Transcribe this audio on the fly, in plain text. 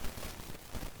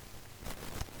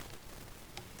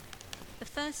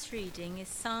first reading is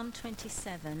Psalm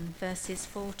 27, verses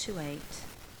 4 to 8,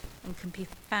 and can be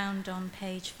found on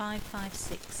page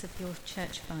 556 of your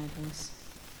church Bibles.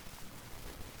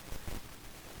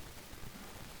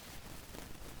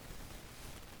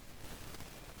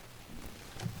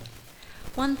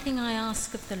 One thing I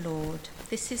ask of the Lord,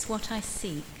 this is what I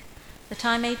seek, that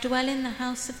I may dwell in the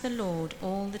house of the Lord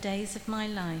all the days of my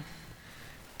life,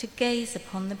 to gaze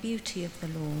upon the beauty of the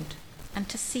Lord, and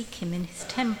to seek him in his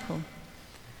temple.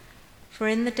 For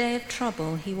in the day of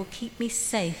trouble he will keep me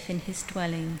safe in his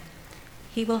dwelling.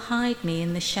 He will hide me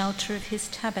in the shelter of his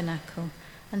tabernacle,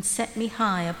 and set me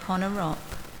high upon a rock.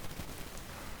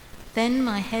 Then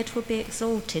my head will be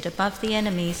exalted above the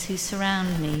enemies who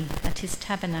surround me. At his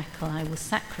tabernacle I will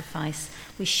sacrifice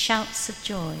with shouts of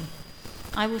joy.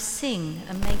 I will sing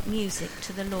and make music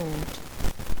to the Lord.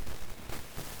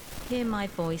 Hear my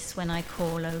voice when I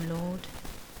call, O Lord.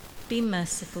 Be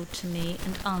merciful to me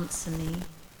and answer me.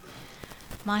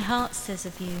 My heart says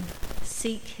of you,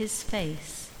 seek his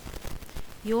face.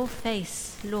 Your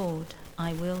face, Lord,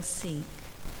 I will seek.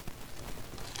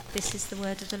 This is the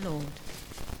word of the Lord.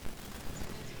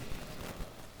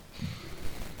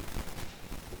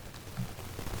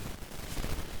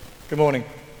 Good morning.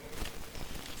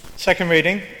 Second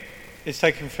reading is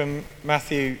taken from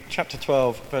Matthew chapter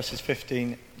 12, verses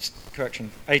 18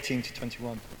 to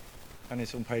 21, and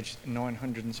it's on page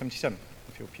 977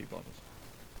 of your pew Bibles.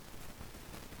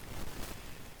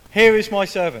 Here is my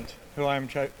servant, who I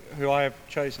have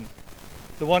chosen,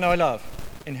 the one I love,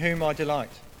 in whom I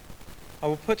delight. I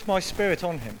will put my spirit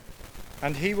on him,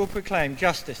 and he will proclaim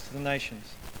justice to the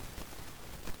nations.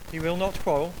 He will not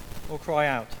quarrel or cry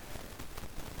out.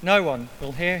 No one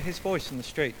will hear his voice in the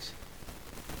streets.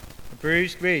 A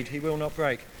bruised reed he will not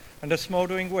break, and a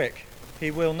smouldering wick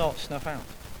he will not snuff out,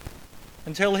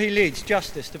 until he leads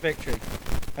justice to victory,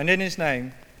 and in his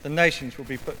name the nations will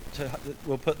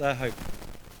put their hope.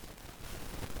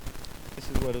 This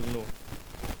is the word of the Lord.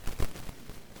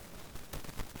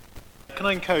 Can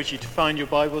I encourage you to find your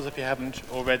Bibles if you haven't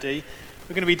already?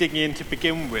 We're going to be digging in to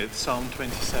begin with Psalm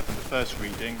 27, the first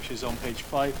reading, which is on page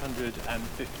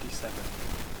 557.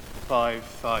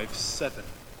 557.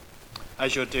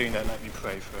 As you're doing that, let me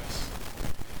pray for us.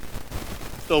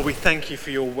 Lord, we thank you for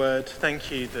your word.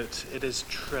 Thank you that it is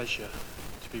treasure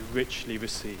to be richly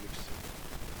received.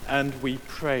 And we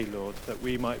pray, Lord, that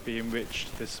we might be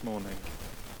enriched this morning.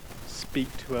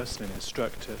 Speak to us and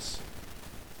instruct us.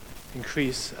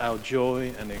 Increase our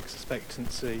joy and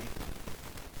expectancy.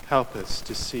 Help us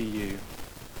to see you.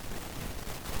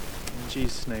 In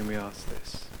Jesus' name we ask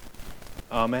this.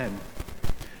 Amen.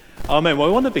 Amen. Well,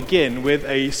 I want to begin with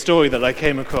a story that I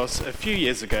came across a few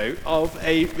years ago of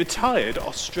a retired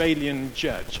Australian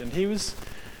judge. And he was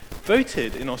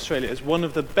voted in Australia as one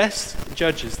of the best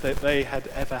judges that they had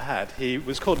ever had. He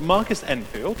was called Marcus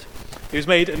Enfield. He was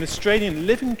made an Australian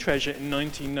living treasure in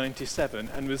 1997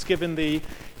 and was given the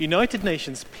United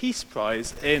Nations Peace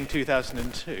Prize in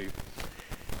 2002.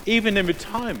 Even in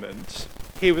retirement,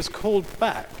 he was called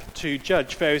back to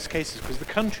judge various cases because the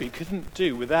country couldn't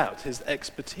do without his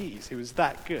expertise. He was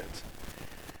that good.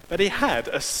 But he had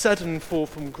a sudden fall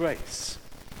from grace.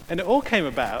 And it all came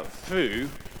about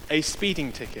through a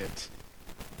speeding ticket.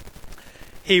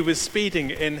 He was speeding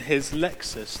in his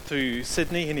Lexus through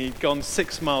Sydney, and he'd gone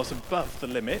 6 miles above the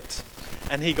limit,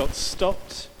 and he got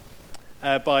stopped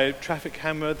by a traffic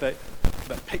camera that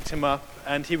picked him up,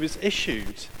 and he was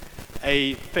issued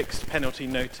a fixed penalty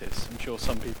notice. I'm sure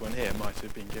some people in here might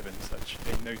have been given such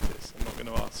a notice. I'm not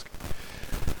going to ask.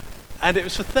 And it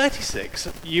was for 36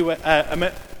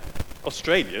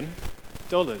 Australian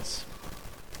dollars.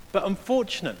 But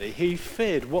unfortunately, he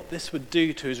feared what this would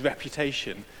do to his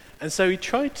reputation, and so he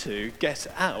tried to get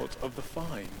out of the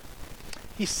fine.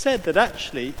 He said that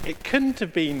actually it couldn't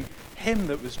have been him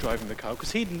that was driving the car,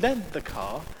 because he'd lent the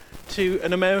car to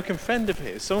an American friend of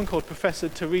his, someone called Professor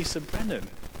Teresa Brennan.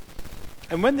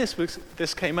 And when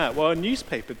this came out, well, a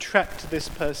newspaper tracked this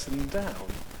person down.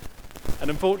 And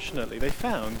unfortunately, they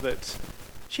found that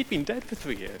she'd been dead for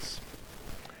 3 years.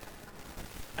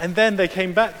 And then they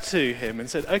came back to him and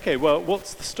said, okay, well,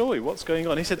 what's the story? What's going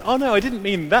on? He said, oh no, I didn't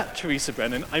mean that Teresa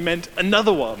Brennan. I meant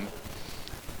another one.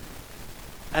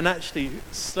 And actually,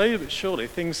 slowly but surely,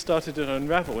 things started to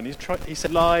unravel. And he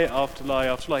said lie after lie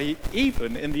after lie. He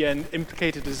even, in the end,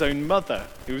 implicated his own mother,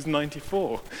 who was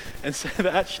 94, and said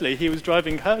that actually he was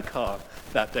driving her car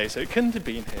that day, so it couldn't have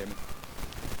been him.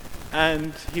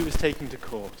 And he was taken to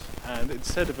court. And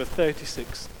instead of a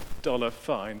 $36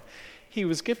 fine, he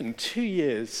was given 2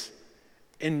 years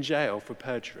in jail for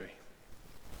perjury.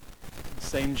 The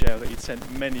same jail that he'd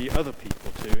sent many other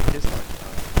people to in his lifetime.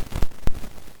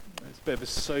 There's It's a bit of a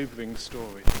sobering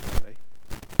story, really.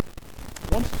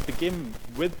 I wanted to begin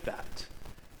with that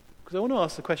because I want to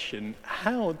ask the question,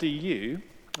 how do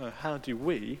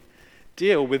we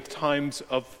deal with times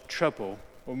of trouble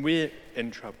when we're in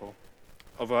trouble,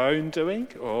 of our own doing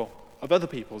or of other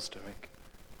people's doing?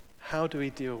 How do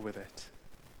we deal with it?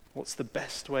 What's the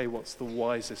best way? What's the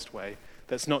wisest way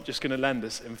that's not just going to land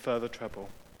us in further trouble?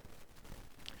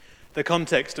 The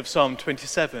context of Psalm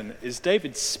 27 is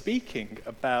David speaking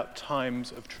about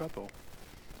times of trouble.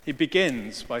 He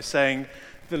begins by saying,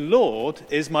 "The Lord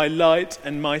is my light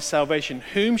and my salvation.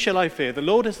 Whom shall I fear? The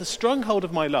Lord is the stronghold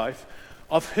of my life.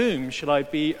 Of whom shall I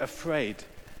be afraid?"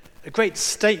 A great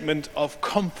statement of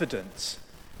confidence.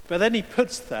 But then he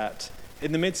puts that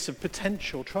in the midst of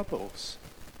potential troubles.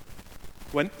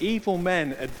 When evil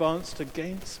men advanced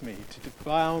against me to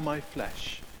devour my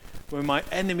flesh, when my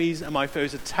enemies and my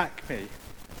foes attack me,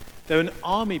 though an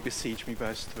army besiege me,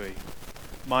 verse 3,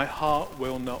 my heart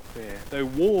will not fear. Though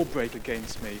war break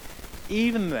against me,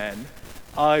 even then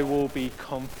I will be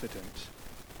confident.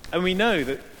 And we know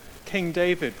that King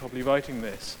David, probably writing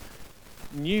this,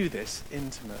 knew this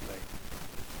intimately.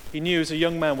 He knew as a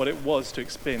young man what it was to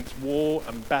experience war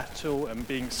and battle and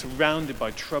being surrounded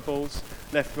by troubles,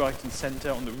 left, right and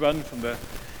centre, on the run from the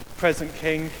present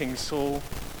king, King Saul,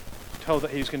 told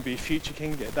that he was going to be a future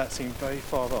king, yet that seemed very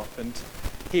far off. And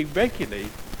he regularly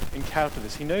encountered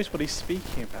this. He knows what he's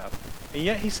speaking about. And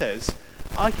yet he says,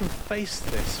 I can face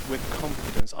this with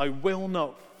confidence. I will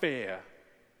not fear.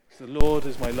 The Lord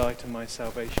is my light and my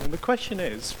salvation. And the question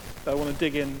is, that I want to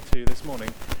dig into this morning,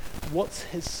 what's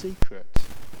his secret?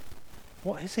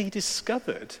 What has he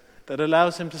discovered that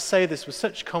allows him to say this with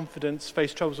such confidence,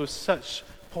 face troubles with such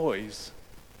poise?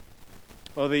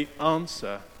 Well, the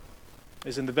answer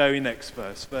is in the very next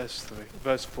verse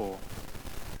 4.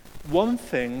 One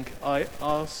thing I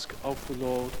ask of the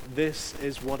Lord, this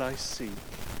is what I seek,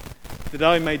 that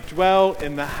I may dwell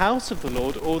in the house of the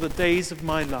Lord all the days of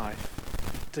my life,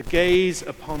 to gaze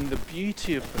upon the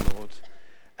beauty of the Lord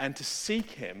and to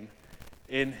seek him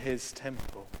in his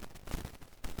temple.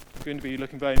 We're going to be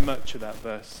looking very much at that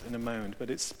verse in a moment,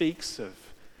 but it speaks of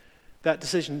that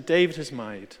decision David has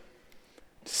made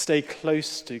to stay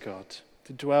close to God,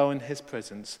 to dwell in his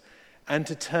presence, and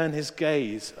to turn his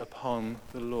gaze upon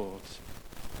the Lord,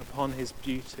 upon his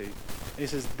beauty. And he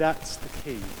says that's the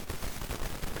key,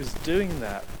 because doing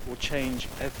that will change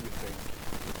everything,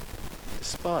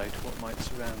 despite what might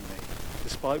surround me,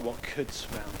 despite what could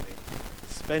surround me.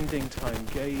 Spending time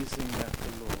gazing at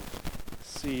the Lord,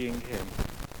 seeing him,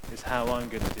 is how I'm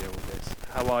going to deal with this,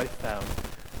 how I found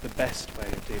the best way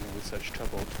of dealing with such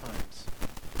troubled times.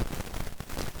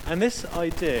 And this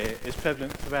idea is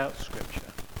prevalent throughout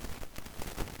Scripture.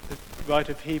 The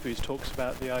writer of Hebrews talks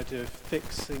about the idea of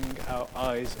fixing our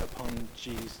eyes upon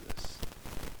Jesus,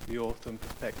 the author and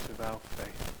perfecter of our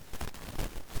faith.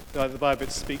 The Bible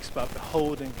speaks about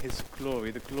beholding his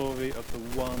glory, the glory of the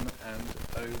one and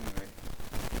only,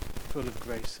 full of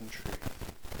grace and truth.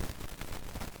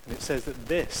 And it says that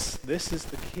this is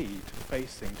the key to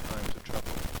facing times of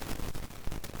trouble.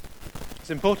 It's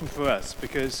important for us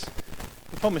because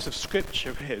the promise of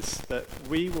Scripture is that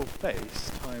we will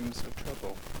face times of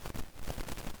trouble.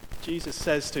 Jesus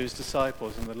says to his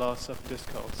disciples in the Last Supper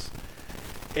discourse,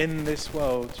 in this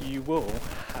world you will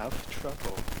have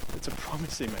trouble. It's a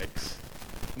promise he makes.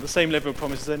 On the same level of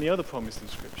promise as any other promise in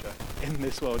Scripture. In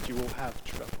this world you will have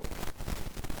trouble.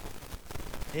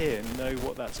 Here, know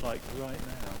what that's like right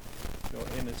now.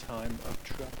 You're in a time of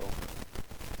trouble.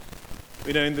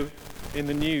 We know in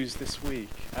the news this week,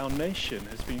 our nation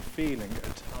has been feeling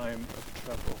a time of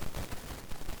trouble.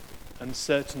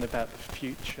 Uncertain about the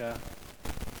future.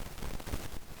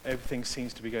 Everything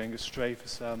seems to be going astray for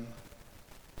some.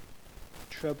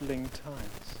 Troubling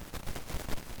times.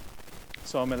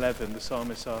 Psalm 11, the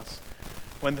psalmist asks,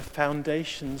 when the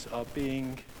foundations are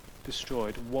being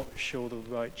destroyed, what shall the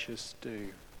righteous do?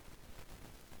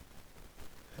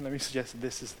 And let me suggest that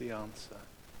this is the answer.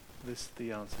 This is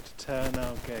the answer, to turn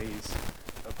our gaze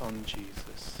upon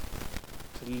Jesus,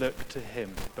 to look to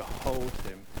him, behold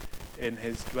him in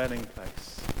his dwelling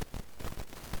place.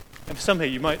 And for some here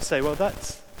you might say, well,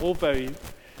 that's all very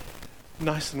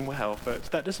nice and well, but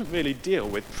that doesn't really deal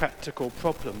with practical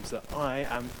problems that I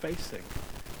am facing.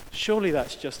 Surely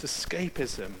that's just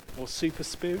escapism or super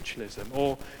spiritualism,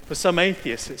 or for some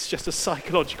atheists it's just a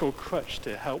psychological crutch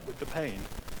to help with the pain.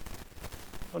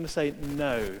 I want to say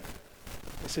no.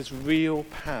 This is real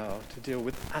power to deal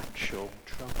with actual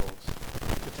troubles,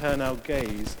 to turn our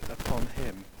gaze upon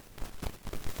him.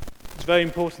 It's very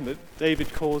important that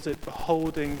David calls it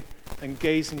beholding and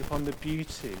gazing upon the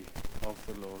beauty of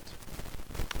the Lord.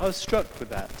 I was struck with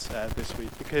that this week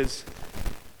because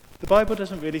the Bible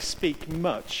doesn't really speak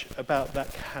much about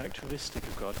that characteristic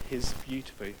of God, his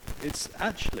beauty. It's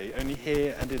actually only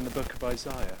here and in the book of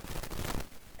Isaiah.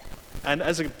 And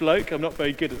as a bloke, I'm not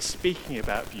very good at speaking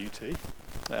about beauty.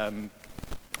 I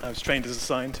was trained as a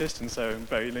scientist, and so I'm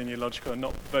very lineological and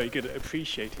not very good at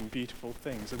appreciating beautiful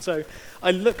things. And so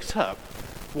I looked up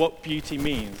what beauty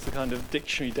means, the kind of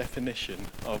dictionary definition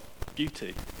of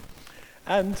beauty.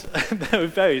 And there are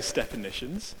various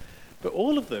definitions, but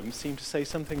all of them seem to say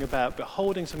something about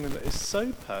beholding something that is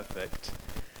so perfect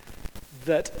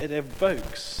that it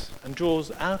evokes and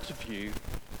draws out of you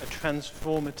a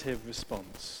transformative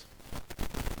response.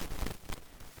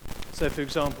 So, for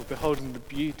example, beholding the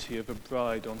beauty of a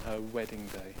bride on her wedding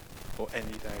day, or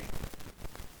any day.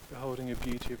 Beholding the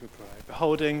beauty of a bride.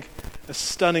 Beholding a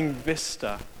stunning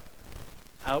vista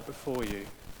out before you.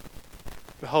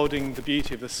 Beholding the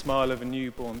beauty of the smile of a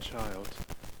newborn child.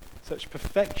 Such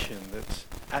perfection that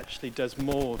actually does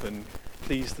more than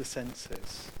please the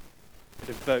senses. It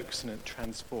evokes and it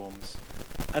transforms.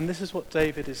 And this is what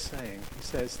David is saying. He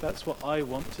says, that's what I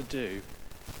want to do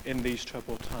in these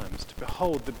troubled times, to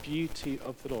behold the beauty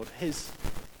of the Lord, his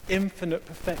infinite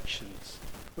perfections,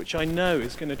 which I know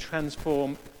is going to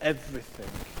transform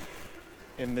everything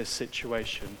in this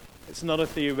situation. It's not a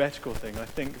theoretical thing. I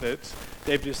think that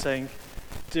David is saying,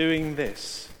 doing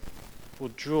this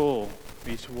will draw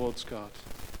me towards God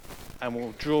and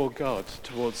will draw God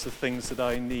towards the things that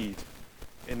I need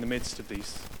in the midst of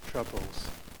these troubles.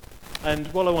 And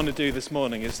what I want to do this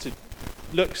morning is to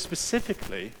look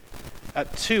specifically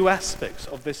at two aspects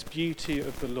of this beauty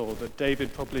of the Lord that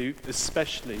David probably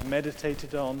especially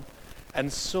meditated on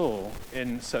and saw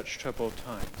in such troubled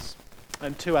times.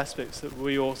 And two aspects that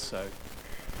we also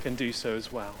can do so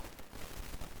as well.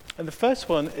 And the first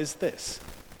one is this.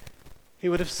 He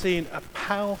would have seen a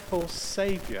powerful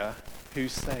Saviour who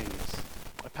saves.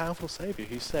 A powerful Saviour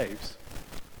who saves.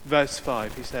 Verse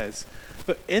 5, he says,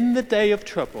 "But in the day of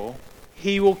trouble,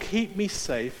 he will keep me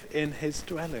safe in his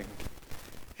dwelling.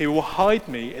 He will hide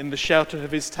me in the shelter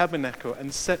of his tabernacle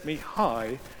and set me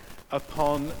high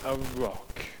upon a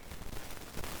rock."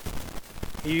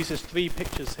 He uses three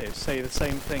pictures here to say the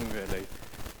same thing, really.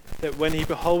 That when he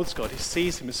beholds God, he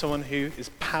sees him as someone who is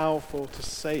powerful to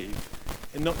save,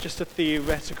 in not just a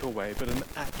theoretical way, but an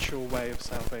actual way of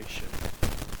salvation.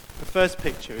 The first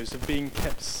picture is of being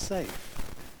kept safe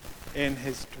in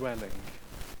his dwelling,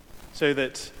 so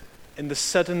that in the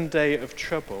sudden day of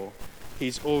trouble,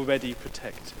 he's already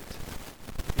protected.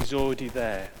 He's already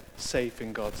there, safe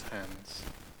in God's hands.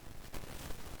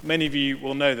 Many of you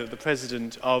will know that the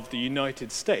President of the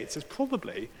United States is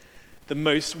probably the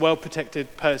most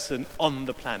well-protected person on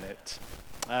the planet.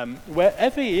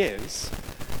 Wherever he is,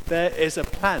 there is a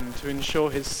plan to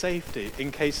ensure his safety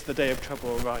in case the day of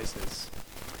trouble arises.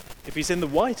 If he's in the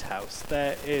White House,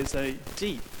 there is a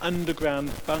deep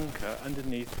underground bunker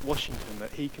underneath Washington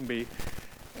that he can be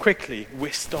quickly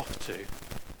whisked off to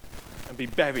and be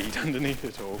buried underneath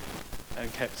it all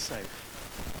and kept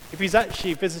safe. If he's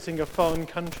actually visiting a foreign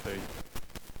country,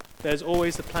 there's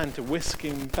always a plan to whisk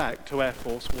him back to Air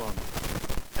Force One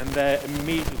and there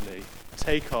immediately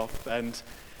take off and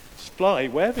fly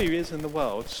wherever he is in the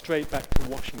world straight back to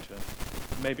Washington.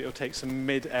 Maybe it'll take some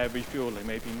mid-air refueling,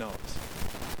 maybe not,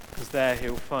 because there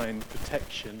he'll find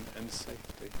protection and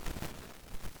safety.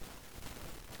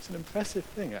 It's an impressive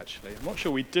thing, actually. I'm not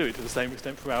sure we do it to the same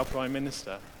extent for our Prime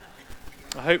Minister.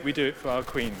 I hope we do it for our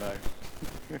Queen,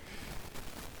 though.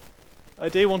 I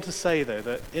do want to say, though,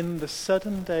 that in the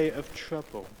sudden day of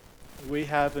trouble, we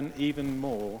have an even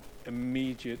more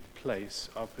immediate place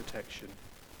of protection.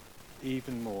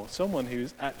 Even more. Someone who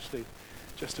is actually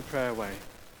just a prayer away,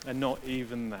 and not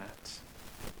even that.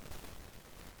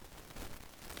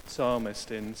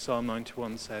 Psalmist in Psalm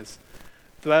 91 says,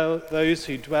 "Those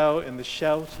who dwell in the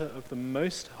shelter of the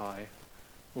Most High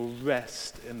will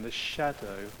rest in the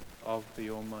shadow of the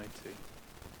Almighty."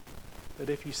 That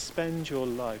if you spend your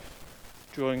life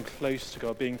drawing close to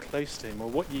God, being close to him, well,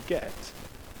 what you get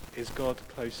is God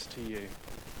close to you.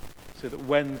 So that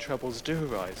when troubles do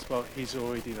arise, well, he's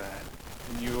already there.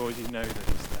 And you already know that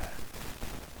he's there.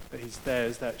 That he's there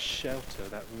as that shelter,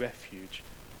 that refuge.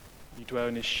 You dwell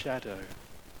in his shadow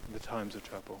in the times of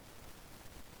trouble.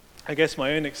 I guess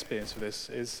my own experience with this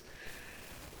is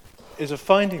of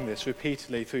finding this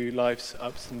repeatedly through life's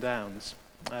ups and downs.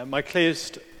 My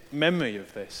clearest memory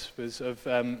of this was of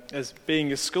as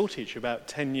being a school teacher about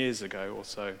 10 years ago or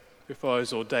so, before I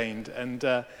was ordained,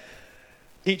 and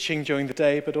teaching during the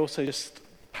day, but also just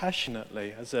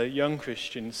passionately as a young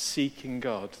Christian seeking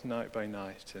God night by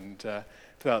night and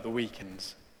throughout the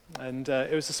weekends. And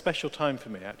it was a special time for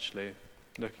me, actually.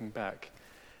 looking back.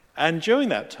 And during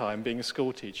that time, being a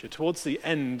school teacher, towards the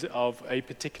end of a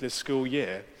particular school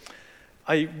year,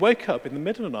 I woke up in the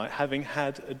middle of the night having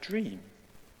had a dream.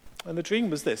 And the dream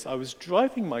was this. I was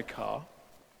driving my car,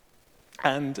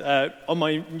 and on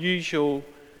my usual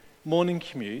morning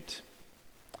commute,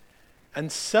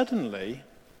 and suddenly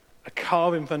a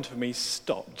car in front of me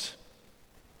stopped.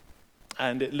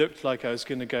 And it looked like I was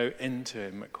going to go into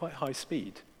him at quite high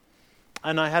speed.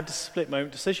 And I had to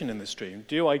split-moment decision in this dream.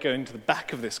 Do I go into the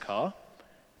back of this car,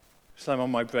 slam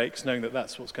on my brakes knowing that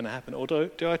that's what's going to happen, or do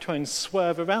I try and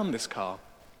swerve around this car?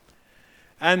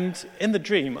 And in the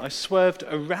dream, I swerved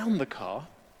around the car,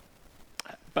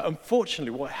 but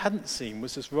unfortunately what I hadn't seen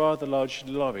was this rather large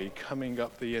lorry coming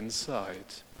up the inside.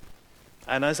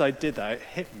 And as I did that, it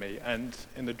hit me, and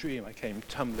in the dream I came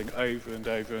tumbling over and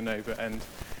over and over, and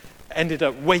ended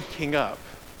up waking up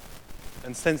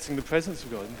and sensing the presence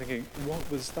of God and thinking, what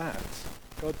was that?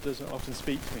 God doesn't often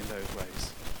speak to me in those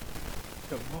ways.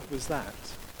 But what was that?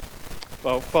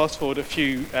 Well, fast forward a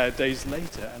few days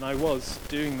later, and I was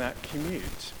doing that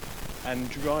commute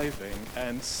and driving,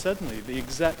 and suddenly the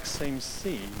exact same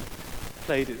scene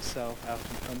played itself out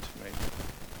in front of me.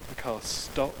 The car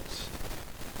stopped,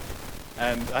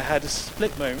 and I had a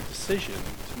split-moment decision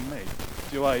to make.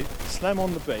 Do I slam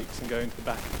on the brakes and go into the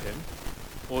back of him,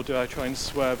 or do I try and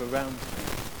swerve around him?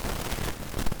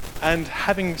 And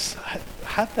having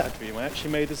had that dream, I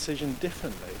actually made a decision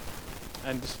differently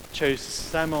and chose to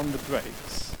slam on the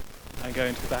brakes and go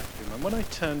into the back of him. And when I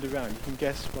turned around, you can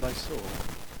guess what I saw.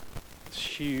 This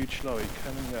huge lorry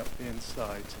coming up the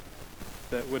inside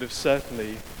that would have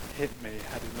certainly hit me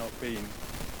had it not been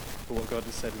for what God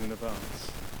had said in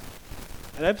advance.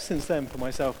 And ever since then, for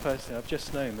myself personally, I've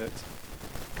just known that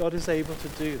God is able to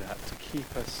do that, to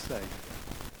keep us safe,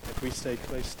 if we stay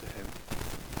close to him.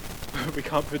 We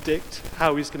can't predict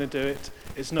how he's going to do it.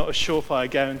 It's not a surefire,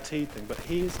 guaranteed thing, but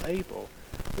he is able.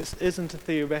 This isn't a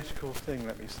theoretical thing,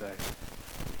 let me say.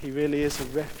 He really is a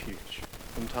refuge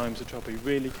from times of trouble. He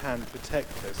really can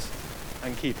protect us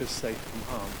and keep us safe from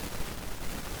harm.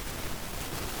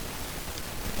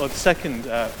 Well, the second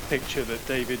picture that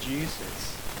David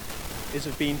uses is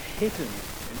of being hidden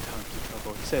in times of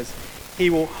trouble. He says, he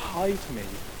will hide me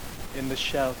in the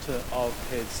shelter of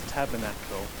his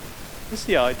tabernacle. This is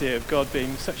the idea of God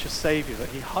being such a saviour that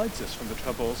he hides us from the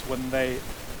troubles when they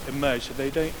emerge, so they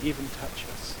don't even touch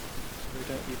us.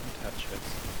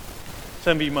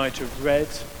 Some of you might have read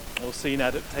or seen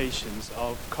adaptations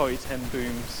of Corrie ten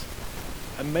Boom's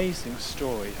amazing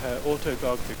story, her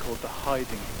autobiography called The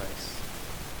Hiding Place.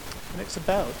 And it's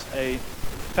about a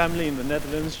family in the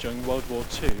Netherlands during World War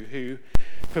II who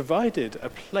provided a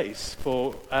place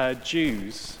for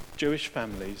Jewish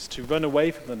families to run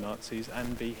away from the Nazis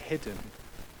and be hidden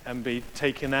and be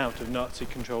taken out of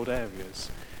Nazi-controlled areas.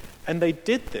 And they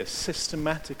did this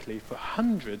systematically for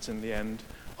hundreds, in the end,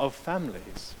 of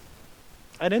families.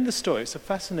 And in the story, it's a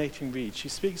fascinating read. She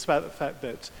speaks about the fact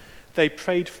that they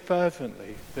prayed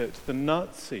fervently that the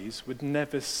Nazis would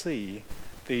never see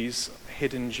these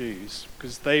hidden Jews,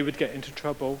 because they would get into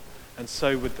trouble, and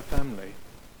so would the family.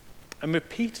 And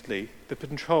repeatedly, the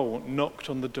patrol knocked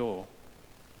on the door.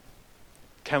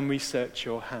 Can we search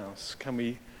your house?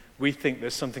 We think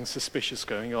there's something suspicious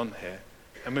going on here.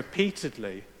 And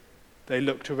repeatedly, they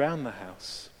looked around the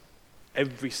house.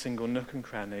 Every single nook and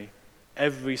cranny,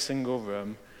 every single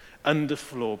room, under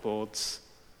floorboards,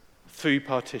 through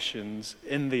partitions,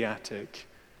 in the attic.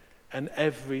 And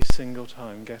every single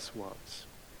time, guess what?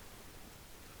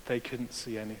 They couldn't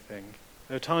see anything.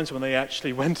 There were times when they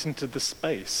actually went into the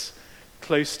space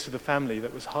close to the family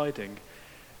that was hiding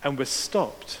and were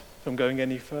stopped from going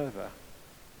any further.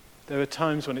 There were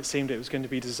times when it seemed it was going to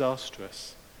be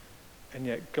disastrous, and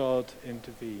yet God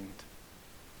intervened.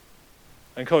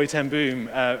 And Corrie ten Boom,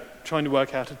 trying to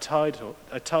work out a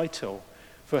title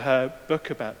for her book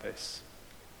about this,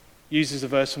 uses a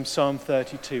verse from Psalm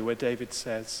 32 where David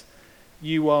says,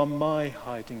 "You are my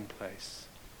hiding place.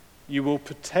 You will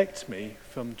protect me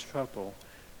from trouble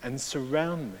and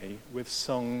surround me with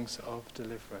songs of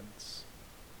deliverance."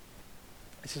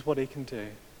 This is what he can do.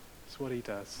 It's what he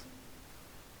does.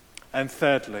 And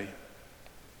thirdly,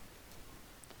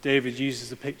 David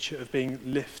uses a picture of being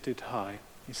lifted high.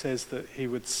 He says that he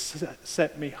would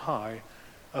set me high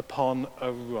upon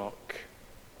a rock.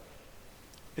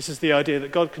 This is the idea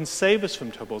that God can save us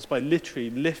from troubles by literally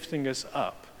lifting us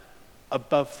up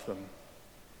above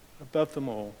them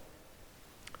all.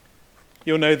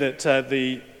 You'll know that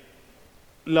the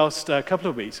last couple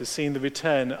of weeks has seen the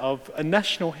return of a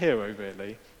national hero,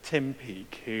 really, Tim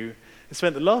Peake, who has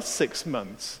spent the last 6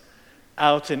 months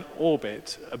out in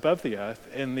orbit above the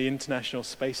Earth in the International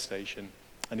Space Station.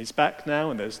 And he's back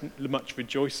now, and there's much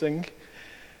rejoicing.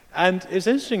 And it's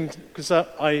interesting because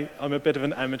I'm a bit of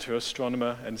an amateur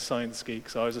astronomer and science geek,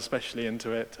 so I was especially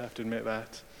into it, I have to admit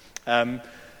that.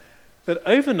 But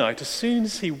overnight, as soon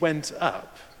as he went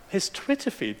up, his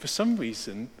Twitter feed, for some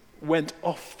reason, went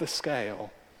off the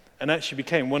scale and actually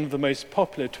became one of the most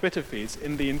popular Twitter feeds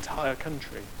in the entire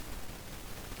country.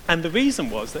 And the reason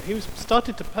was that he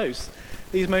started to post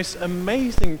these most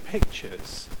amazing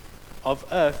pictures of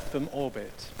Earth from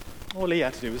orbit. All he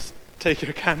had to do was take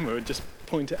a camera and just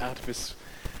point it out of his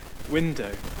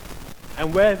window.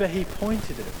 And wherever he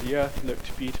pointed it, the Earth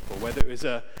looked beautiful, whether it was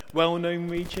a well-known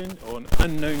region or an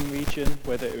unknown region,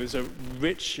 whether it was a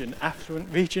rich and affluent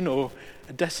region or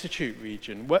a destitute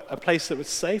region, a place that was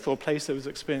safe or a place that was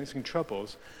experiencing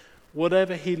troubles.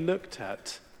 Whatever he looked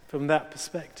at from that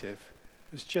perspective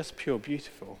was just pure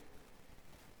beautiful.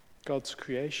 God's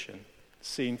creation,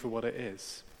 seen for what it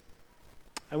is.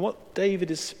 And what David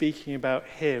is speaking about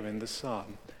here in the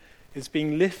psalm is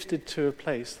being lifted to a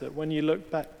place that when you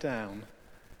look back down,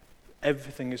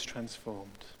 everything is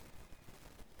transformed.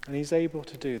 And he's able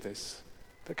to do this.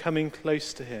 That coming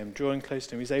close to him, drawing close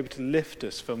to him, he's able to lift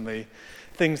us from the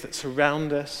things that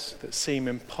surround us, that seem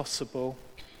impossible,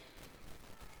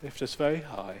 lift us very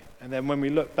high. And then when we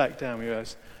look back down, we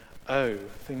realize, oh,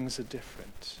 things are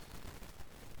different.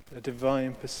 A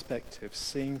divine perspective,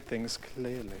 seeing things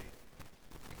clearly.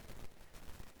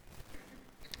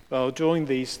 Well, drawing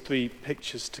these three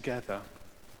pictures together,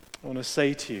 I want to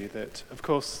say to you that, of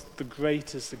course, the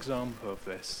greatest example of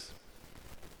this,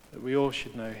 that we all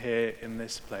should know here in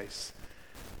this place,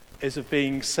 is of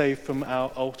being saved from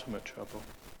our ultimate trouble,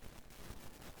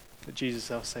 that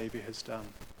Jesus, our Saviour, has done.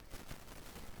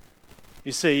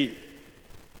 You see,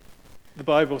 the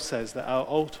Bible says that our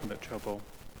ultimate trouble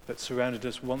that surrounded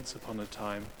us once upon a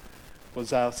time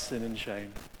was our sin and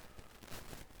shame,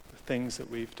 the things that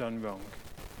we've done wrong.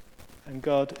 And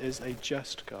God is a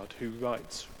just God who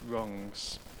rights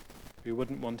wrongs. We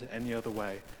wouldn't want it any other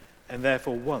way. And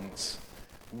therefore once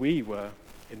we were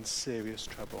in serious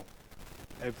trouble,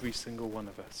 every single one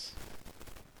of us.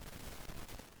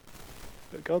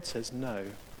 But God says, no,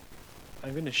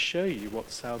 I'm going to show you what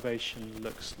salvation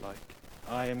looks like.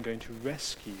 I am going to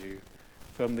rescue you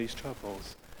from these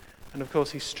troubles. And of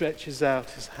course he stretches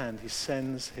out his hand. He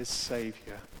sends his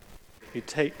Saviour. He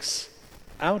takes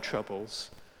our troubles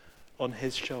on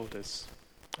his shoulders,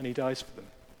 and he dies for them.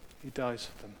 He dies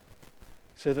for them.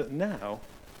 So that now,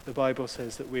 the Bible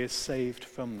says that we are saved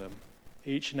from them.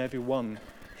 Each and every one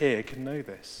here can know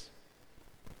this.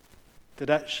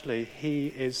 That actually he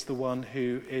is the one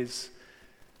who is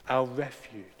our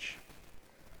refuge.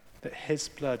 That his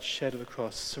blood shed on the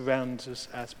cross surrounds us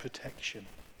as protection.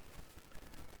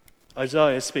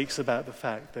 Isaiah speaks about the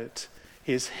fact that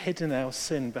he has hidden our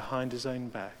sin behind his own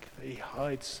back, that he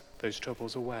hides those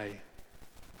troubles away.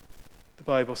 The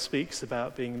Bible speaks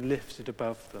about being lifted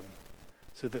above them,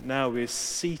 so that now we're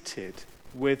seated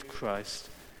with Christ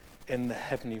in the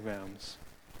heavenly realms.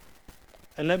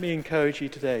 And let me encourage you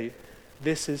today,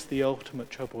 this is the ultimate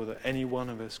trouble that any one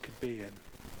of us could be in,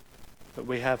 that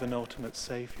we have an ultimate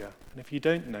Saviour. And if you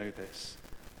don't know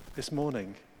this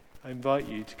morning, I invite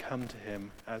you to come to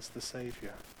him as the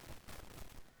Saviour.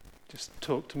 Just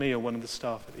talk to me or one of the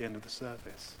staff at the end of the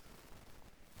service.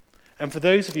 And for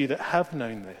those of you that have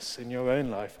known this in your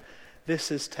own life, this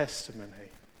is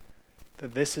testimony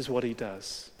that this is what he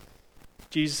does.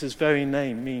 Jesus' very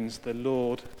name means the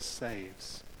Lord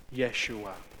saves,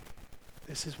 Yeshua.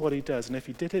 This is what he does. And if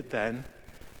he did it then,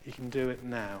 he can do it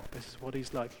now. This is what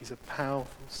he's like. He's a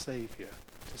powerful Saviour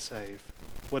to save.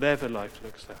 Whatever life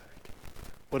looks like,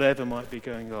 whatever might be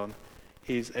going on,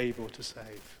 he is able to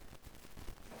save.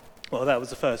 Well, that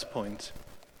was the first point.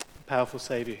 A powerful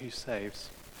Saviour who saves.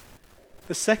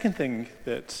 The second thing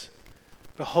that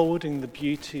beholding the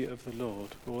beauty of the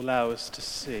Lord will allow us to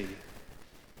see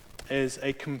is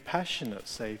a compassionate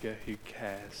Saviour who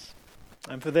cares.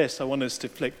 And for this, I want us to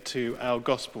flick to our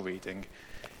gospel reading.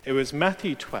 It was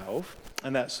Matthew 12,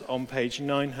 and that's on page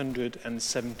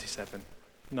 977.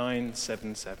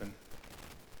 977.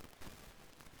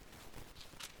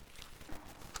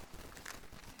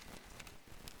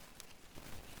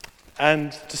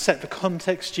 And to set the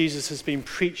context, Jesus has been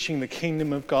preaching the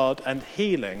kingdom of God and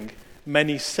healing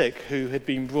many sick who had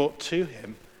been brought to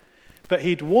him. But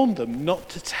he'd warned them not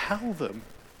to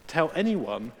tell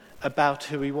anyone about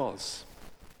who he was.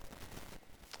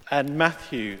 And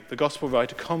Matthew, the gospel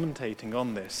writer commentating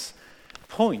on this,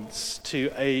 points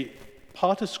to a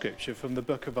part of scripture from the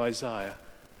book of Isaiah,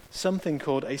 something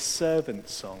called a servant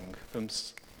song from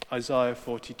Isaiah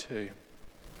 42.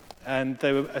 And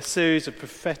they were a series of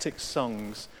prophetic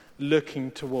songs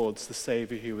looking towards the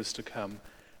Saviour who was to come,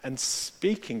 and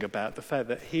speaking about the fact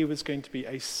that he was going to be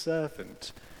a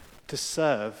servant to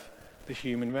serve the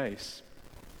human race.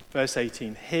 Verse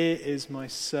 18, "Here is my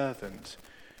servant,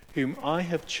 whom I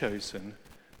have chosen,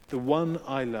 the one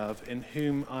I love, in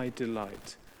whom I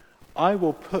delight. I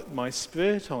will put my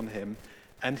spirit on him,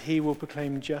 and he will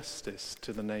proclaim justice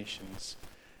to the nations."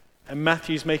 And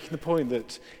Matthew's making the point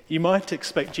that you might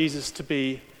expect Jesus to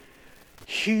be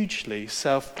hugely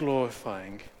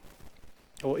self-glorifying,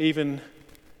 or even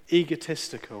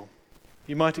egotistical.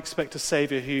 You might expect a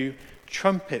Saviour who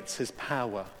trumpets his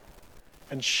power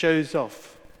and shows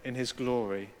off in his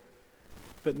glory.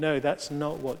 But no, that's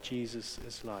not what Jesus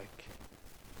is like.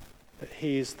 That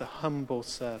he is the humble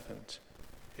servant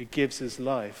who gives his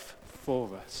life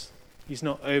for us. He's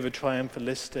not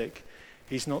over-triumphalistic.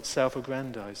 He's not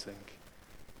self-aggrandizing.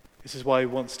 This is why he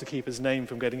wants to keep his name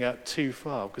from getting out too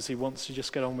far, because he wants to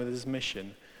just get on with his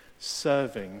mission,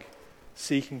 serving,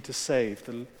 seeking to save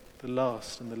the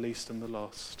last and the least and the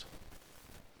lost.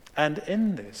 And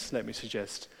in this, let me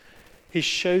suggest, he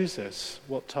shows us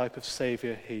what type of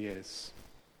Saviour he is.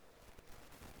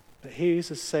 That he is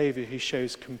a Saviour who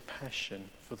shows compassion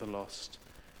for the lost,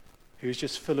 who is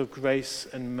just full of grace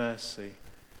and mercy,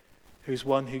 who's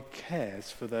one who cares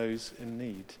for those in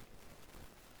need.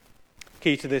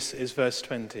 Key to this is verse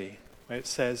 20, where it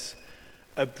says,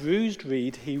 "A bruised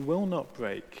reed he will not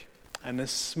break, and a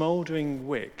smouldering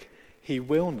wick he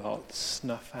will not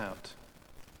snuff out."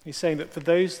 He's saying that for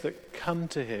those that come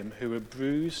to him who are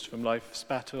bruised from life's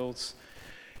battles,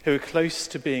 who are close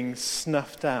to being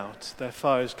snuffed out, their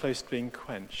fire is close to being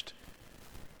quenched,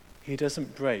 he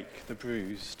doesn't break the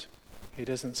bruised. He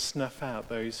doesn't snuff out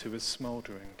those who are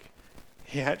smouldering.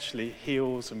 He actually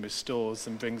heals and restores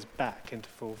and brings back into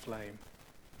full flame.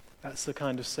 That's the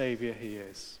kind of Saviour he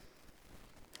is.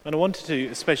 And I wanted to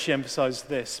especially emphasize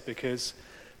this because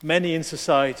many in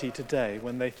society today,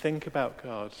 when they think about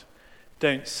God,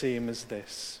 don't see him as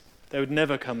this. They would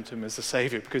never come to him as a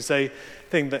Saviour because they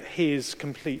think that he is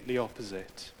completely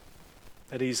opposite.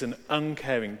 That he's an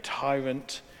uncaring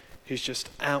tyrant who's just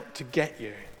out to get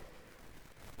you.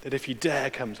 That if you dare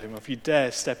come to him, or if you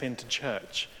dare step into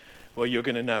church, well, you're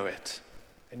going to know it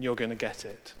and you're going to get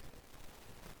it.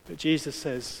 But Jesus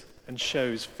says and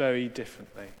shows very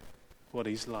differently what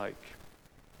he's like.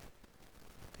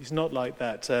 He's not like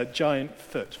that giant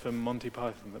foot from Monty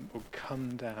Python that will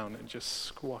come down and just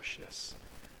squash us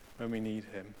when we need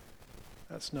him.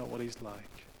 That's not what he's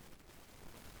like.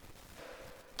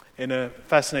 In a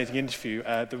fascinating interview,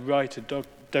 the writer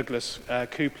Douglas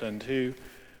Coupland, who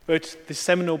wrote the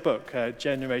seminal book,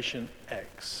 Generation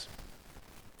X,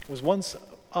 was once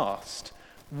asked,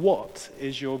 "What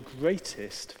is your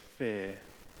greatest fear?"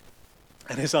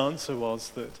 And his answer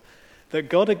was that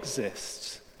God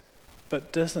exists,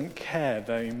 but doesn't care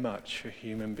very much for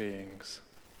human beings.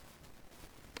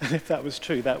 And if that was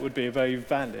true, that would be a very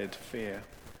valid fear.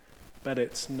 But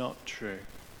it's not true.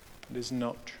 It is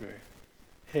not true.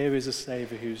 Here is a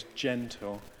Saviour who's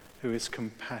gentle, who is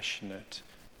compassionate,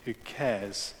 who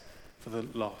cares for the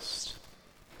lost.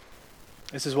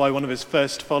 This is why one of his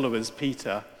first followers,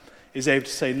 Peter, is able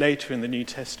to say later in the New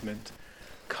Testament,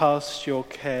 "Cast your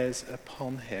cares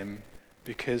upon him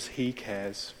because he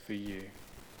cares for you."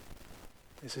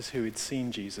 This is who he'd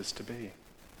seen Jesus to be.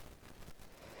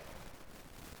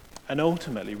 And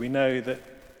ultimately, we know that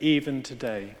even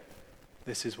today,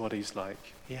 this is what he's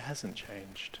like. He hasn't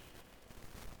changed.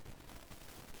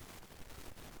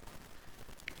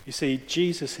 You see,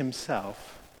 Jesus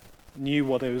himself knew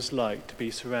what it was like to be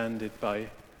surrounded by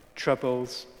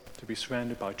troubles, to be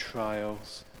surrounded by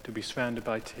trials, to be surrounded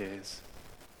by tears.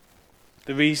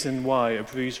 The reason why a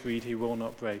bruised reed he will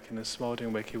not break and a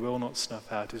smouldering wick he will not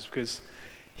snuff out is because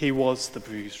he was the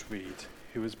bruised reed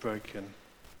who was broken.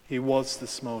 He was the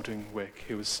smouldering wick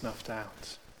who was snuffed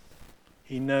out.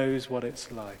 He knows what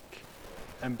it's like.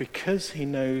 And because he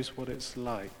knows what it's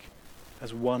like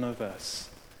as one of us,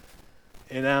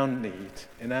 in our need,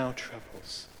 in our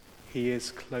troubles, he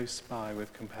is close by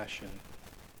with compassion.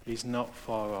 He's not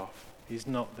far off. He's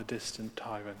not the distant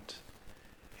tyrant.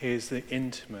 He is the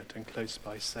intimate and close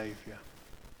by Saviour.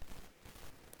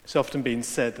 It's often been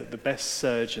said that the best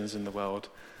surgeons in the world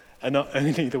are not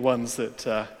only the ones that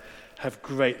have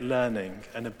great learning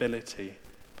and ability,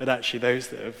 but actually those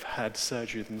that have had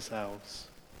surgery themselves.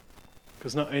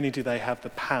 Because not only do they have the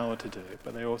power to do it,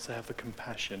 but they also have the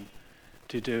compassion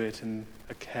to do it in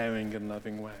a caring and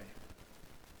loving way.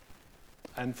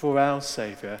 And for our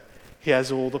Saviour, he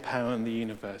has all the power in the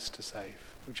universe to save.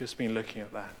 We've just been looking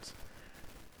at that.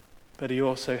 But he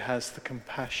also has the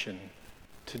compassion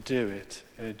to do it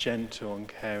in a gentle and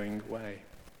caring way.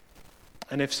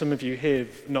 And if some of you here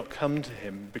have not come to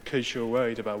him because you're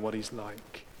worried about what he's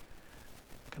like,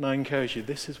 can I encourage you,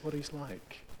 this is what he's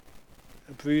like.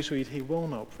 A bruised reed he will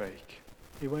not break.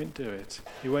 He won't do it.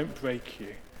 He won't break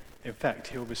you. In fact,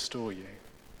 he'll restore you.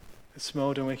 A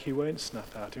smouldering wick he won't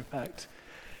snuff out. In fact,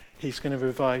 he's going to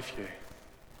revive you.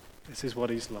 This is what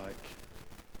he's like.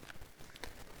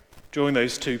 Drawing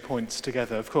those 2 points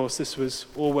together, of course, this was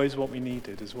always what we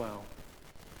needed as well.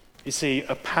 You see,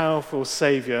 a powerful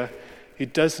Saviour who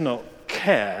does not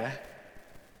care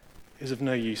is of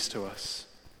no use to us,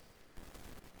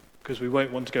 because we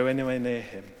won't want to go anywhere near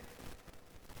him,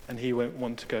 and he won't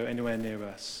want to go anywhere near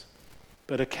us.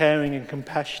 But a caring and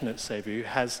compassionate Saviour who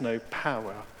has no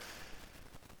power,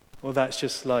 well, that's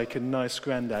just like a nice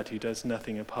granddad who does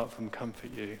nothing apart from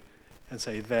comfort you and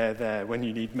say, there, when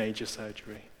you need major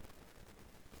surgery.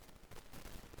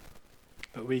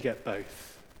 But we get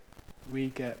both. We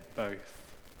get both.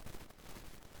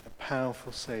 A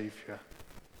powerful Saviour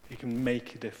who can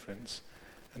make a difference,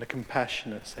 and a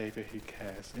compassionate Saviour who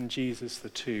cares. In Jesus, the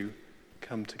two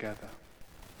come together.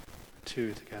 The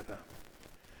two are together.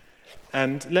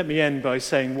 And let me end by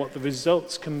saying what the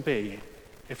results can be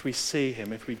if we see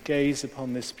him, if we gaze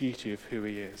upon this beauty of who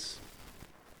he is.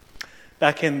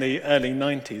 Back in the early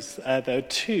 90s, there were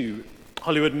 2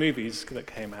 Hollywood movies that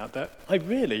came out that I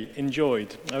really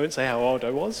enjoyed. I won't say how old I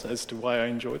was as to why I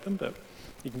enjoyed them, but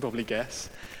you can probably guess.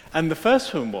 And the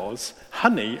first one was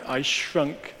Honey, I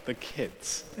Shrunk the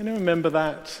Kids. Anyone remember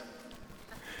that?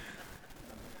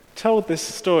 Told this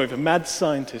story of a mad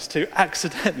scientist who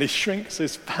accidentally shrinks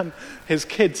his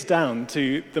kids down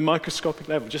to the microscopic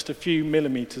level, just a few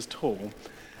millimeters tall,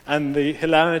 and the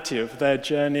hilarity of their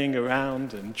journeying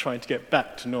around and trying to get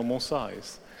back to normal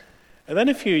size. And then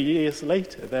a few years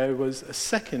later, there was a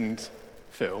second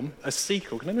film, a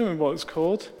sequel. Can anyone remember what it was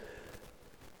called?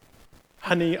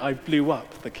 Honey, I Blew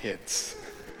Up the Kids.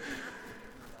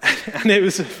 And it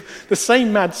was the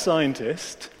same mad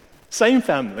scientist, same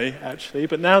family, actually,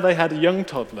 but now they had a young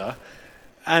toddler,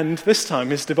 and this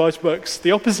time his device works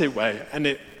the opposite way, and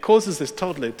it causes this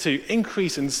toddler to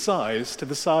increase in size to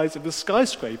the size of a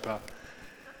skyscraper.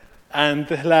 And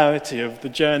the hilarity of the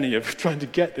journey of trying to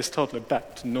get this toddler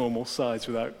back to normal size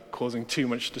without causing too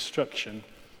much destruction.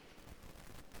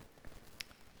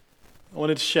 I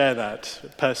wanted to share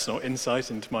that personal insight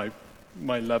into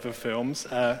my love of films,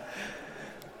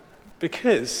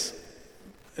 because,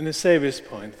 in a serious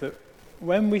point, that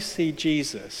when we see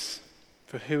Jesus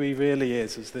for who he really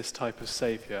is as this type of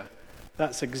Saviour,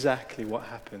 that's exactly what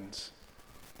happens.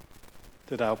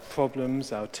 That our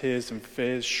problems, our tears and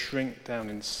fears shrink down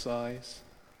in size,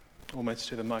 almost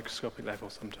to the microscopic level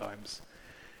sometimes.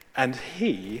 And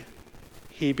he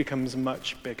becomes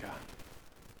much bigger.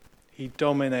 He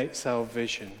dominates our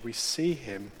vision. We see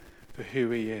him for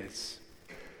who he is.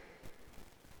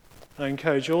 I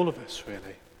encourage all of us,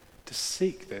 really, to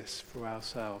seek this for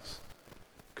ourselves.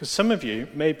 Because some of you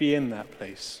may be in that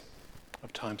place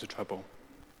of times of trouble,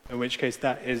 in which case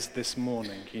that is this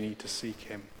morning you need to seek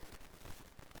him.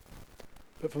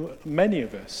 But for many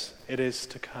of us, it is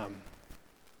to come.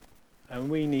 And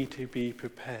we need to be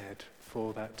prepared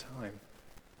for that time.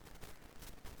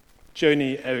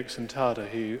 Joni Eareckson Tada,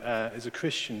 who is a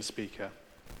Christian speaker,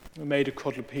 made a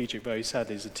quadriplegic very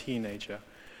sadly as a teenager,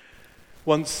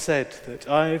 once said that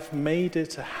I've made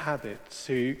it a habit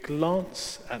to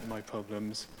glance at my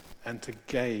problems and to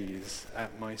gaze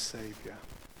at my Saviour.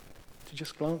 To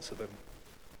just glance at them.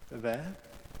 They're there,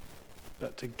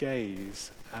 but to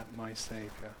gaze at my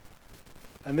Saviour.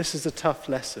 And this is a tough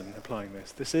lesson, applying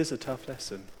this. This is a tough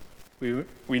lesson. We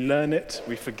learn it,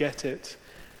 we forget it,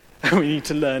 and we need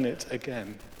to learn it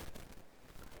again.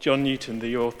 John Newton,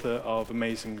 the author of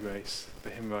Amazing Grace,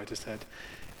 the hymn writer, said,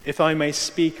 "If I may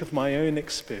speak of my own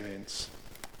experience,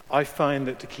 I find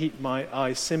that to keep my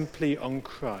eye simply on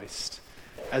Christ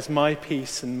as my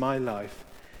peace and my life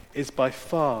is by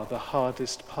far the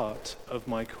hardest part of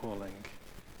my calling."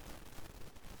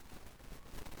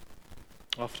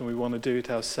 Often we want to do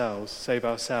it ourselves, save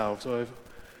ourselves, or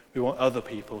we want other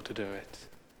people to do it.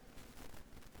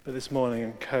 But this morning I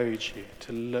encourage you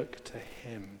to look to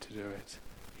him to do it.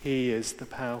 He is the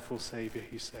powerful Saviour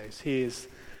who saves. He is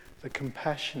the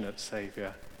compassionate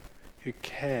Saviour who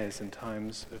cares in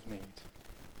times of need.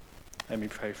 Let me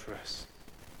pray for us.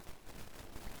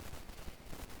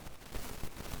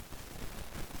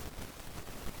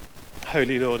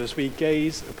 Holy Lord, as we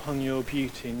gaze upon your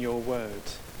beauty in your word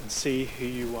and see who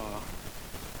you are,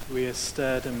 we are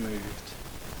stirred and moved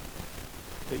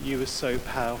that you are so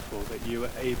powerful that you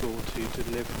are able to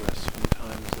deliver us from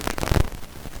times of trouble,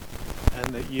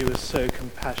 and that you are so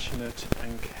compassionate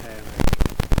and caring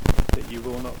that you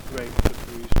will not break the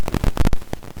bruised reed.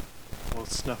 or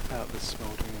snuff out the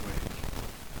smouldering wick.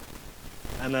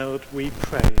 And Lord, we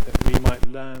pray that we might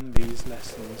learn these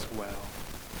lessons well.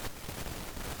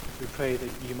 We pray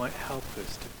that you might help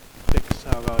us to fix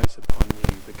our eyes upon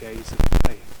you, the gaze of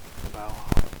faith of our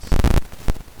hearts.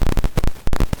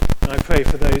 And I pray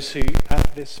for those who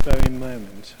at this very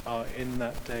moment are in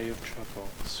that day of trouble,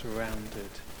 surrounded.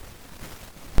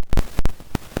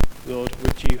 Lord,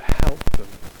 would you help them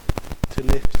to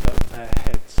lift up their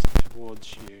heads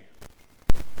towards you,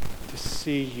 to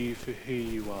see you for who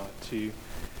you are, to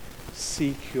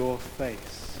seek your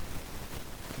face,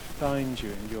 to find you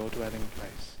in your dwelling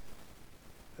place,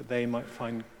 that they might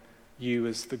find you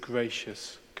as the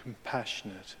gracious,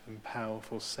 compassionate and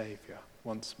powerful Saviour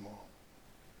once more.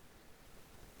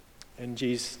 In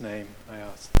Jesus' name I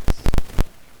ask this.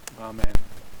 Amen.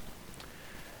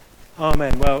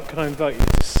 Amen. Well, can I invite you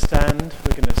to stand?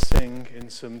 We're going to sing in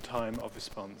some time of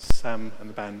response. Sam and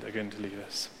the band are going to lead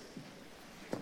us.